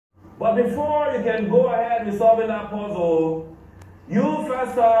But before you can go ahead with solving that puzzle, you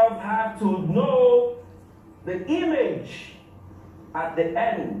first off have to know the image at the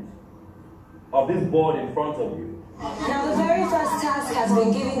end of this board in front of you. Now the very first task has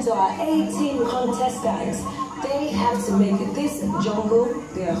been given to our 18 contestants. They have to make this jungle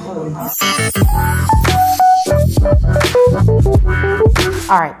their home.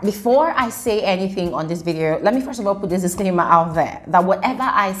 Alright, before I say anything on this video, let me first of all put this disclaimer out there that whatever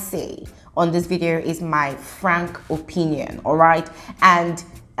I say on this video is my frank opinion, alright? And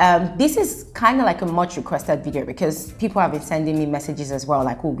this is kind of like a much requested video because people have been sending me messages as well,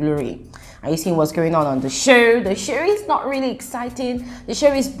 like, oh, Glory, are you seeing what's going on the show? The show is not really exciting. The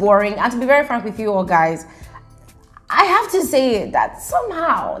show is boring. And to be very frank with you all guys, I have to say that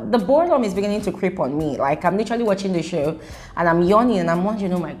somehow the boredom is beginning to creep on me. Like, I'm literally watching the show and I'm yawning and I'm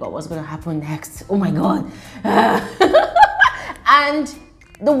wondering, oh my God, what's going to happen next? Oh my God. And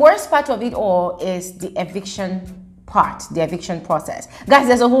the worst part of it all is the eviction part, the eviction process. Guys,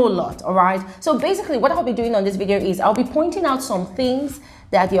 there's a whole lot, all right? So basically what I'll be doing on this video is I'll be pointing out some things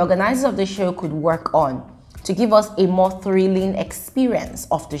that the organizers of the show could work on to give us a more thrilling experience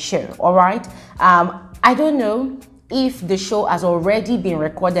of the show, all right? I don't know if the show has already been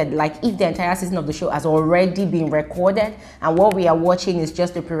recorded, like if the entire season of the show has already been recorded and what we are watching is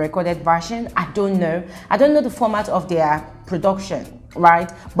just a pre-recorded version. I don't know the format of their production, right?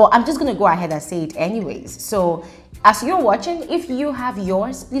 But I'm just gonna go ahead and say it anyways. So as you're watching, if you have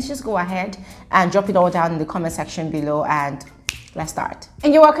yours, please just go ahead and drop it all down in the comment section below and let's start.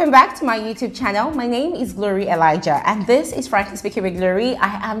 And you're welcome back to my YouTube channel. My name is Glory Elijah and this is Frankly Speaking with Glory.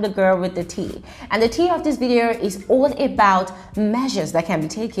 I am the girl with the tea. And the tea of this video is all about measures that can be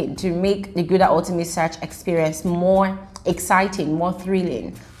taken to make the Gulder Ultimate Search experience more exciting, more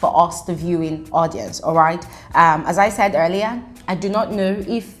thrilling for us, the viewing audience, all right? As I said earlier, I do not know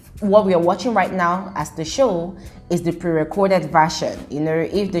if what we are watching right now as the show is the pre-recorded version. You know,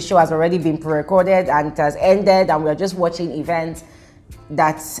 if the show has already been pre-recorded and it has ended and we're just watching events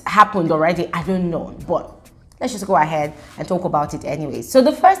that's happened already, I don't know, but let's just go ahead and talk about it anyways. So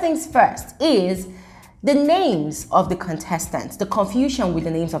the first things first is the names of the contestants, the confusion with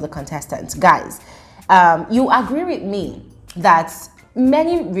the names of the contestants. Guys, you agree with me that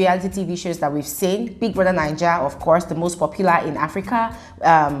many reality TV shows that we've seen, Big Brother Nigeria, of course, the most popular in Africa,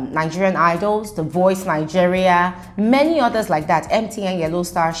 Nigerian Idols, The Voice Nigeria, many others like that, MTN Yellow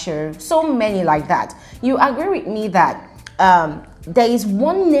Star Show, so many like that. You agree with me that there is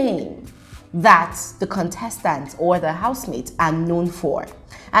one name that the contestants or the housemates are known for,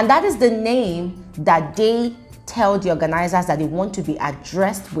 and that is the name that they tell the organizers that they want to be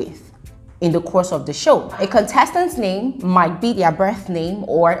addressed with in the course of the show. A contestant's name might be their birth name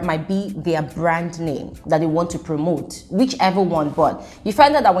or it might be their brand name that they want to promote, whichever one. But you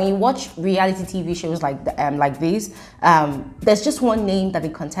find out that when you watch reality TV shows like this, there's just one name that a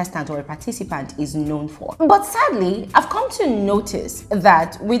contestant or a participant is known for. But sadly, I've come to notice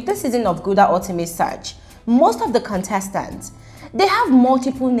that with this season of Gulder Ultimate Search, most of the contestants, they have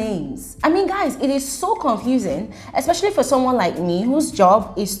multiple names. I mean, guys, it is so confusing, especially for someone like me whose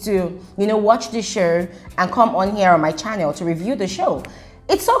job is to, you know, watch the show and come on here on my channel to review the show.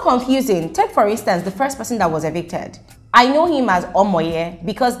 It's so confusing. Take, for instance, the first person that was evicted. I know him as Omoye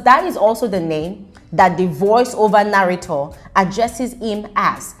because that is also the name that the voiceover narrator addresses him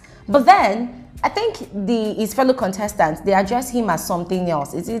as. But then, I think his fellow contestants, they address him as something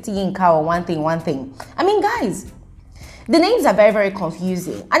else. Is it Yinka or one thing? I mean, guys, the names are very, very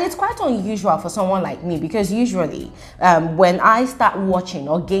confusing, and it's quite unusual for someone like me because usually when I start watching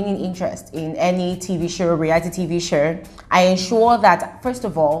or gaining interest in any TV show, reality TV show, I ensure that, first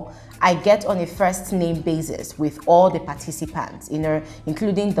of all, I get on a first name basis with all the participants, you know,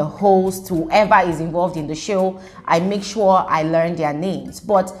 including the host, whoever is involved in the show. I make sure I learn their names.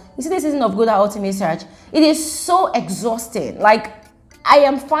 But you see, this season of Gulder Ultimate Search, it is so exhausting. Like, I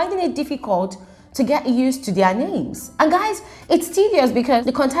am finding it difficult to get used to their names. And guys, it's tedious because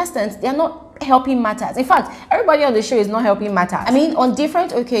the contestants, they're not helping matters. In fact, everybody on the show is not helping matters. I mean, on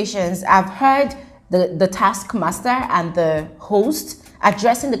different occasions, I've heard the taskmaster and the host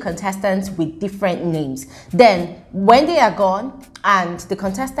addressing the contestants with different names. Then, when they are gone and the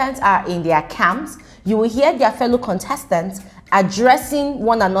contestants are in their camps, you will hear their fellow contestants addressing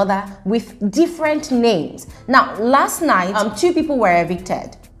one another with different names. Now, last night, two people were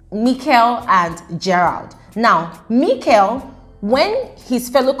evicted, Mikel and Gerald. Now, Mikel, when his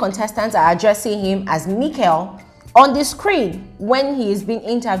fellow contestants are addressing him as Mikel, on the screen, when he is being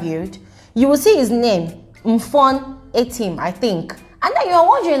interviewed, you will see his name, Mfon Etim, I think. And then you're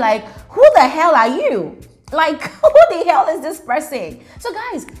wondering, like, who the hell are you? Like, who the hell is this person? So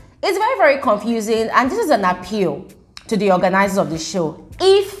guys, It's very, very confusing, and this is an appeal to the organizers of the show.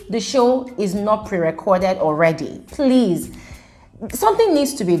 If the show is not pre-recorded already, please, something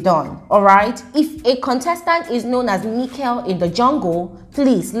needs to be done, all right? If a contestant is known as Mikel in the jungle,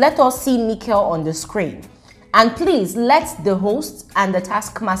 please let us see Mikel on the screen. And please let the host and the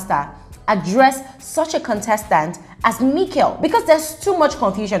taskmaster address such a contestant as Mikel, because there's too much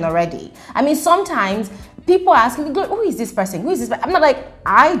confusion already. I mean, sometimes people ask me, who is this person? Who is this person? I'm not like,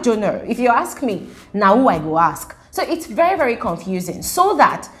 I don't know. If you ask me, now who I go ask? So it's very, very confusing, so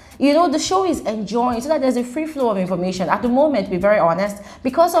that, you know, the show is enjoying, so that there's a free flow of information. At the moment, to be very honest,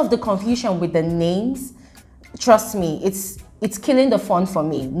 because of the confusion with the names, trust me, it's killing the fun for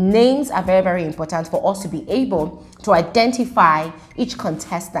me. Names are very, very important for us to be able to identify each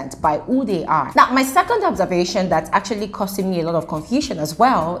contestant by who they are. Now, my second observation that's actually causing me a lot of confusion as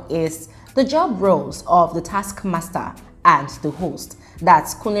well is the job roles of the taskmaster and the host.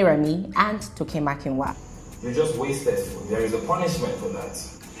 That's Remy and Toke Makinwa. You just wasted food. There is a punishment for that.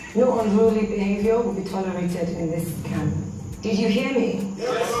 No unruly behavior will be tolerated in this camp. Did you hear me?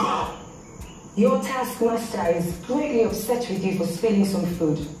 Yes, ma'am. Your taskmaster is greatly upset with you for spilling some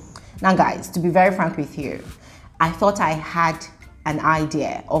food. Now guys, to be very frank with you, I thought I had an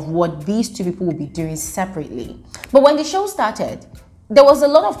idea of what these two people would be doing separately. But when the show started, there was a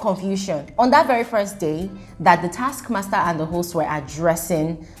lot of confusion on that very first day that the taskmaster and the host were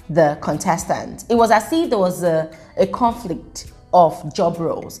addressing the contestants. It was as if there was a conflict of job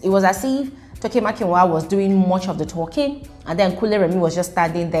roles. It was as if Toke Makinwa was doing much of the talking, and then Remy was just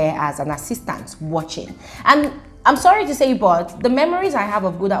standing there as an assistant watching. And I'm sorry to say, but the memories I have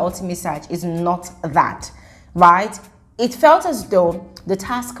of Gulder Ultimate Search is not that, right? It felt as though the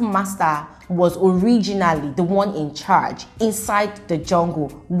taskmaster was originally the one in charge inside the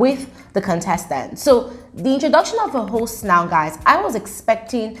jungle with the contestants. So the introduction of a host now, guys, I was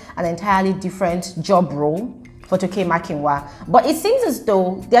expecting an entirely different job role for Toke Makinwa, but it seems as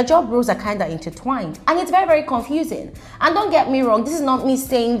though their job roles are kind of intertwined, and it's very, very confusing. And don't get me wrong, this is not me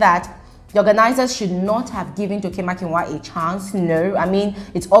saying that the organizers should not have given Toke Makinwa a chance. No, I mean,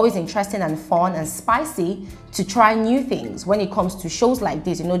 it's always interesting and fun and spicy to try new things when it comes to shows like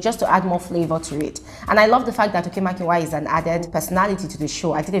this, you know, just to add more flavor to it. And I love the fact that Toke Makinwa is an added personality to the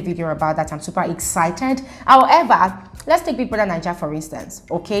show. I did a video about that. I'm super excited. However, let's take Big Brother Naija for instance,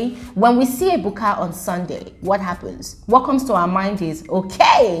 okay? When we see a Buka on Sunday, what happens? What comes to our mind is,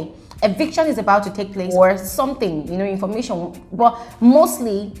 okay, eviction is about to take place, or something, you know, information, but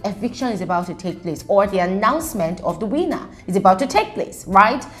mostly eviction is about to take place, or the announcement of the winner is about to take place,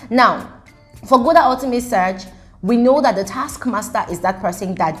 right? Now, for Gulder Ultimate Search, we know that the taskmaster is that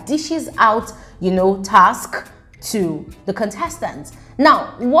person that dishes out, you know, task to the contestants.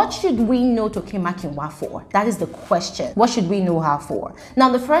 Now, what should we know Toke Makinwa for? That is the question. What should we know her for? Now,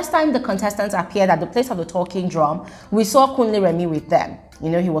 the first time the contestants appeared at the place of the talking drum, we saw Remy with them. You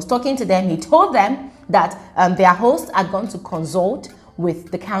know, he was talking to them. He told them that their host had gone to consult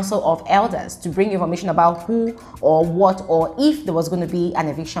with the Council of Elders to bring information about who or what or if there was going to be an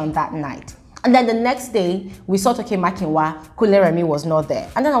eviction that night. And then the next day, we saw Toke Makinwa, Remy was not there.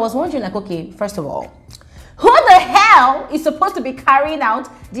 And then I was wondering, like, okay, first of all, who the hell is supposed to be carrying out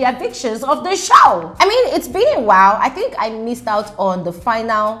the evictions of the show? I mean, it's been a while. I think I missed out on the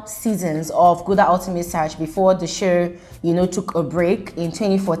final seasons of Gulder Ultimate Search before the show, you know, took a break in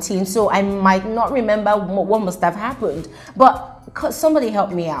 2014. So I might not remember what must have happened. But somebody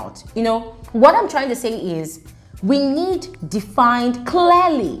help me out. You know, what I'm trying to say is we need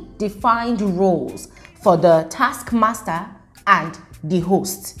clearly defined roles for the taskmaster and the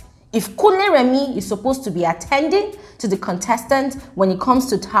host. If Remy is supposed to be attending to the contestant when it comes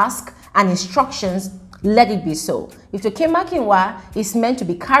to task and instructions, let it be so. If Toke Makinwa is meant to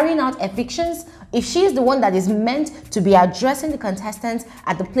be carrying out evictions, if she is the one that is meant to be addressing the contestants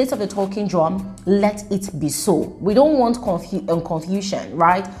at the place of the talking drum, let it be so. We don't want confusion,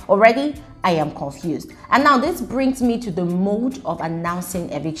 right? Already, I am confused. And now this brings me to the mode of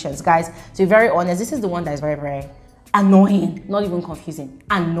announcing evictions. Guys, to be very honest, this is the one that is very, very annoying, not even confusing,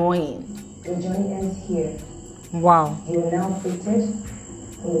 annoying. Your journey ends here. Wow. You are now fitted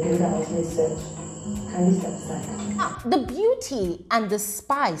for the Gulder Ultimate Search. Kindly step aside. Now, the beauty and the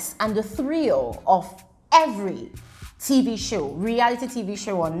spice and the thrill of every TV show, reality TV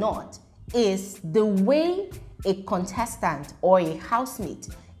show or not, is the way a contestant or a housemate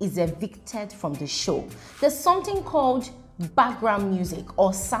is evicted from the show. There's something called background music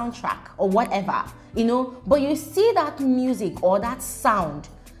or soundtrack or whatever, you know, but you see that music or that sound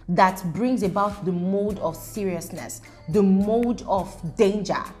that brings about the mode of seriousness, the mode of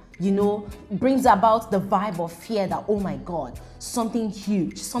danger. you know, brings about the vibe of fear that, oh my God, something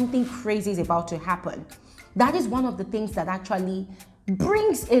huge, something crazy is about to happen. That is one of the things that actually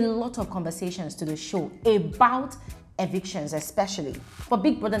brings a lot of conversations to the show about evictions, especially for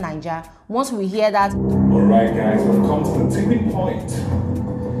Big Brother Naija. Once we hear that, all right guys, we've come to the tipping point,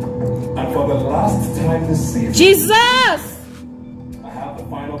 and for the last time this season, Jesus, I have the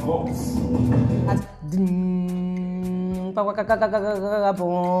final votes.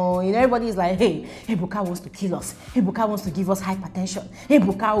 Everybody is like, hey, Ebuka wants to kill us, Ebuka wants to give us hypertension,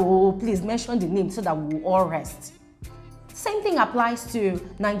 Ebuka, oh, please mention the name so that we will all rest. Same thing applies to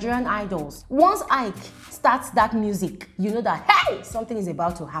Nigerian idols. Once Ike starts that music, you know that, hey, something is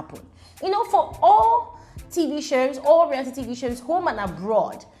about to happen. You know, for all TV shows, all reality TV shows, home and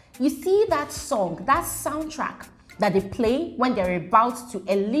abroad, you see that song, that soundtrack that they play when they're about to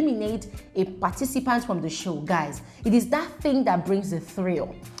eliminate a participant from the show. Guys, it is that thing that brings the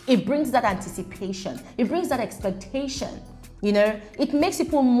thrill. It brings that anticipation. It brings that expectation. You know, it makes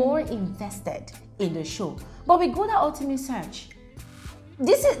people more invested in the show. But with Gulder Ultimate Search,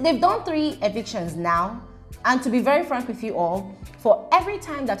 they've done 3 evictions now, and to be very frank with you all, for every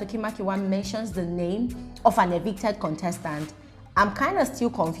time that Toke Makinwa mentions the name of an evicted contestant, I'm kind of still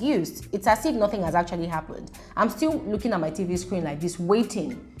confused. It's as if nothing has actually happened. I'm still looking at my TV screen like this,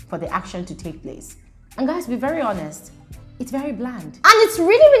 waiting for the action to take place. And guys, to be very honest, it's very bland. And it's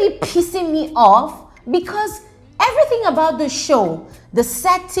really pissing me off because everything about the show, the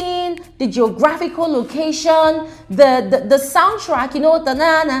setting, the geographical location, the soundtrack, you know,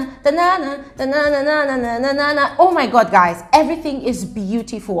 oh my God, guys, everything is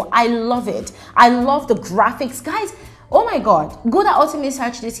beautiful. I love it. I love the graphics, guys. Oh my God, Gulder Ultimate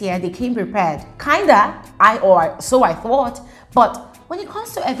Search this year, they came prepared. Kinda, so I thought. But when it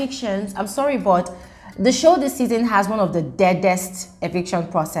comes to evictions, I'm sorry, but the show this season has one of the deadest eviction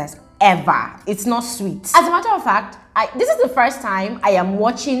process ever. It's not sweet. As a matter of fact, this is the first time I am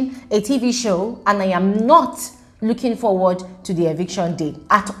watching a TV show and I am not looking forward to the eviction day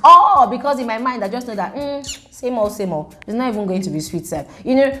at all, because in my mind I just know that same old. It's not even going to be sweet, sir.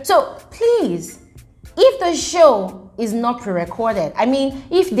 You know, so please, if the show is not pre-recorded, I mean,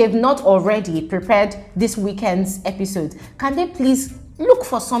 if they've not already prepared this weekend's episode, can they please look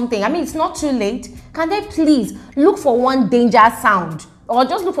for something? I mean, it's not too late. Can they please look for one danger sound, or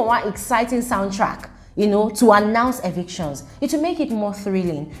just look for one exciting soundtrack, you know, to announce evictions? It will make it more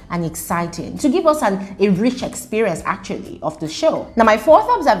thrilling and exciting, to give us a rich experience actually of the show. Now, my 4th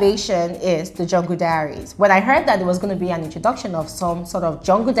observation is the Jungle Diaries. When I heard that there was going to be an introduction of some sort of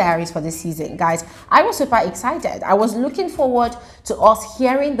Jungle Diaries for this season, guys, I was super excited. I was looking forward to us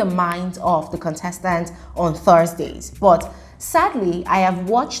hearing the minds of the contestants on Thursdays. But sadly, I have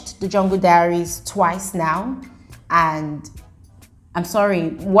watched the Jungle Diaries twice now, and I'm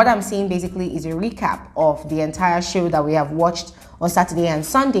sorry, what I'm seeing basically is a recap of the entire show that we have watched on Saturday and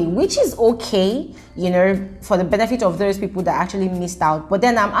Sunday, which is okay, you know, for the benefit of those people that actually missed out. But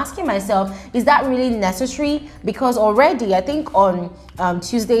then I'm asking myself, is that really necessary? Because already, I think on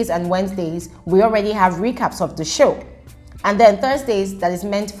Tuesdays and Wednesdays, we already have recaps of the show. And then Thursdays, that is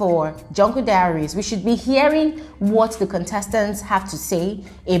meant for Jungle Diaries, we should be hearing what the contestants have to say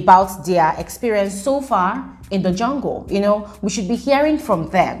about their experience so far in the jungle. You know, we should be hearing from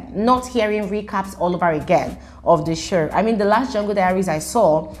them, not hearing recaps all over again of the show. I mean, the last Jungle Diaries I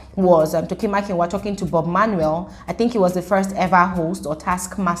saw was Toke Makinwa talking to Bob Manuel. I think he was the first ever host or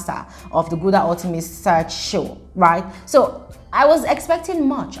taskmaster of the Gulder Ultimate Search show, right? So I was expecting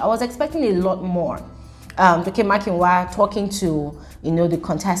much. I was expecting a lot more. Toke Makinwa talking to, you know, the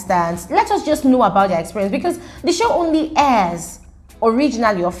contestants. Let us just know about their experience, because the show only airs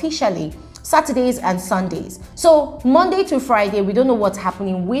originally, officially, Saturdays and Sundays. So Monday to Friday, we don't know what's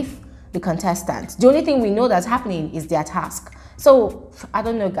happening with the contestants. The only thing we know that's happening is their task. So I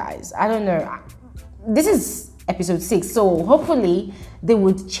don't know, guys. I don't know. This is episode 6, so hopefully they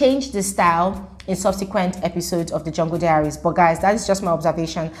would change the style in subsequent episodes of the Jungle Diaries. But guys, that is just my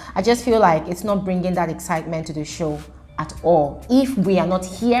observation. I just feel like it's not bringing that excitement to the show at all if we are not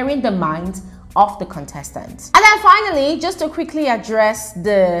hearing the minds of the contestants. And then finally, just to quickly address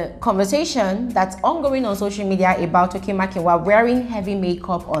the conversation that's ongoing on social media about Toke Makinwa wearing heavy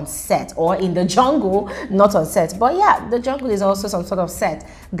makeup on set, or in the jungle, not on set. But yeah, the jungle is also some sort of set.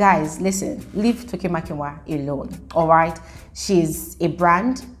 Guys, listen, leave Toke Makinwa alone, all right? She's a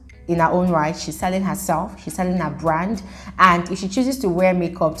brand in her own right. She's selling herself, she's selling her brand, and if she chooses to wear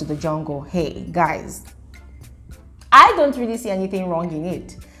makeup to the jungle, hey guys, I don't really see anything wrong in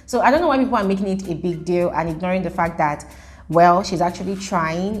it. So I don't know why people are making it a big deal and ignoring the fact that well, she's actually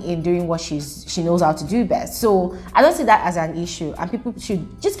trying in doing what she knows how to do best. So I don't see that as an issue, and people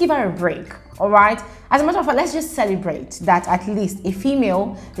should just give her a break. All right, as a matter of fact, let's just celebrate that at least a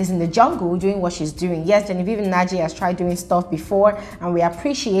female is in the jungle doing what she's doing. Yes, Genevieve Naji has tried doing stuff before, and we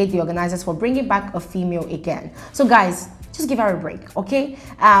appreciate the organizers for bringing back a female again. So guys, just give her a break, okay?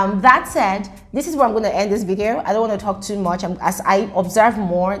 That said, this is where I'm going to end this video. I don't want to talk too much. As I observe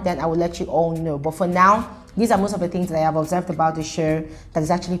more, then I will let you all know. But for now, these are most of the things that I have observed about the show that is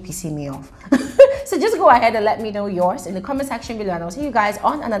actually pissing me off. So just go ahead and let me know yours in the comment section below, and I'll see you guys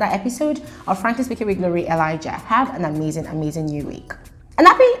on another episode of Frankly Speaking with Glory Elijah. Have an amazing, amazing new week. And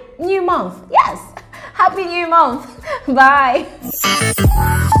happy new month. Yes, happy new month. Bye.